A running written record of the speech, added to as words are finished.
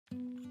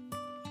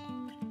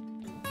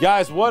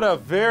Guys, what a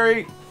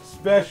very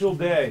special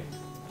day.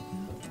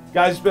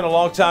 Guys, it's been a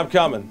long time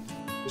coming.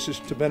 This is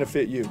to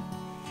benefit you.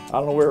 I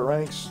don't know where it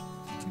ranks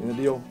in the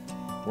deal.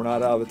 We're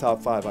not out of the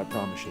top 5, I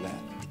promise you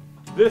that.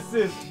 This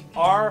is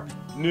our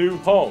new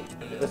home.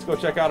 Let's go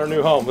check out our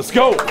new home. Let's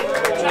go.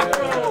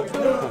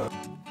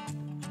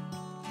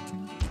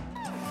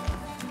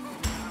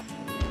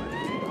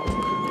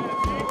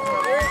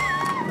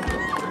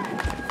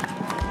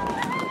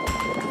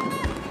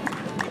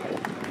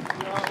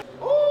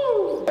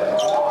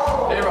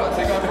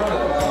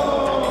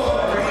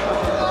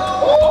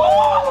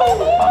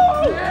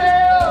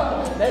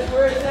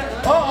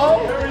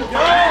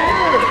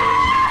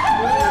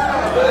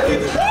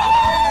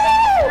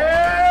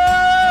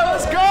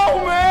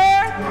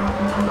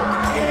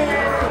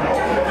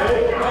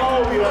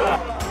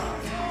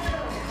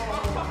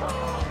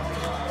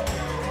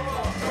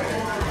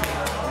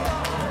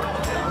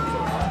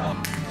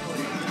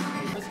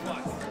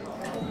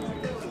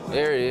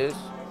 There it is.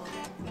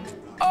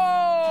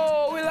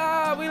 Oh, we live.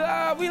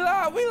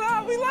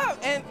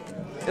 And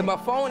if my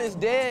phone is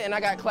dead and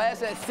I got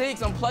class at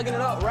 6, I'm plugging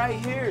it up right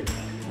here.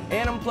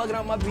 And I'm plugging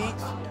up my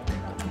beats.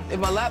 If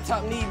my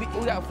laptop need, we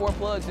got 4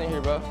 plugs in here,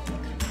 bro.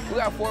 We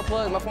got 4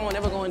 plugs. My phone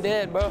never going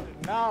dead, bro.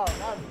 No,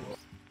 not.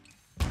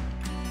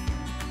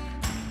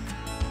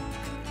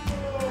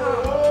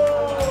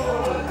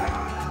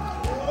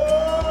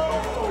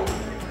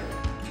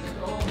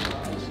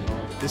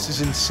 This is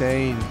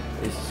insane.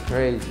 This is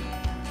crazy.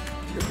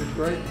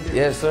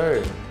 Yes,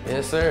 sir.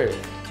 Yes, sir.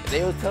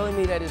 They was telling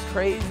me that it's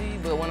crazy,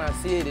 but when I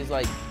see it, it's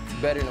like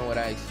better than what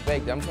I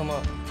expected. I'm talking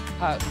about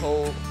hot,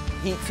 cold,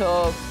 heat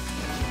tub.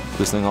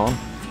 This thing on?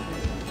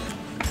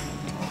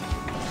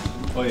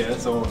 Oh yeah,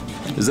 it's on.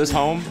 Is this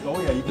home?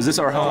 Oh yeah. Is this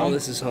our home? Oh,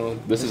 this is home.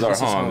 This is our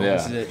home, yeah.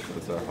 This is it.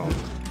 This is our home.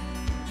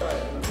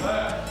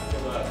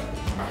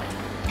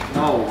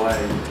 No way.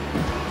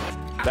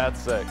 That's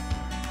sick.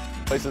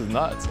 Place is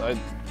nuts.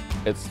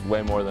 It's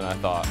way more than I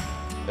thought.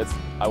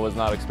 I was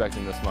not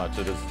expecting this much.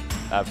 It is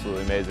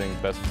absolutely amazing.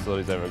 Best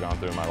facilities I've ever gone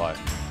through in my life.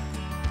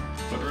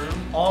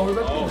 Oh, we're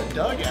about to be in the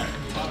dugout.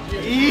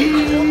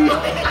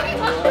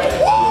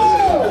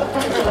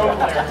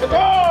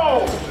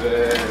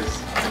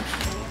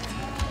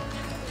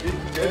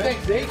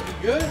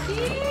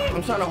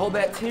 I'm trying to hold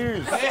back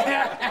tears.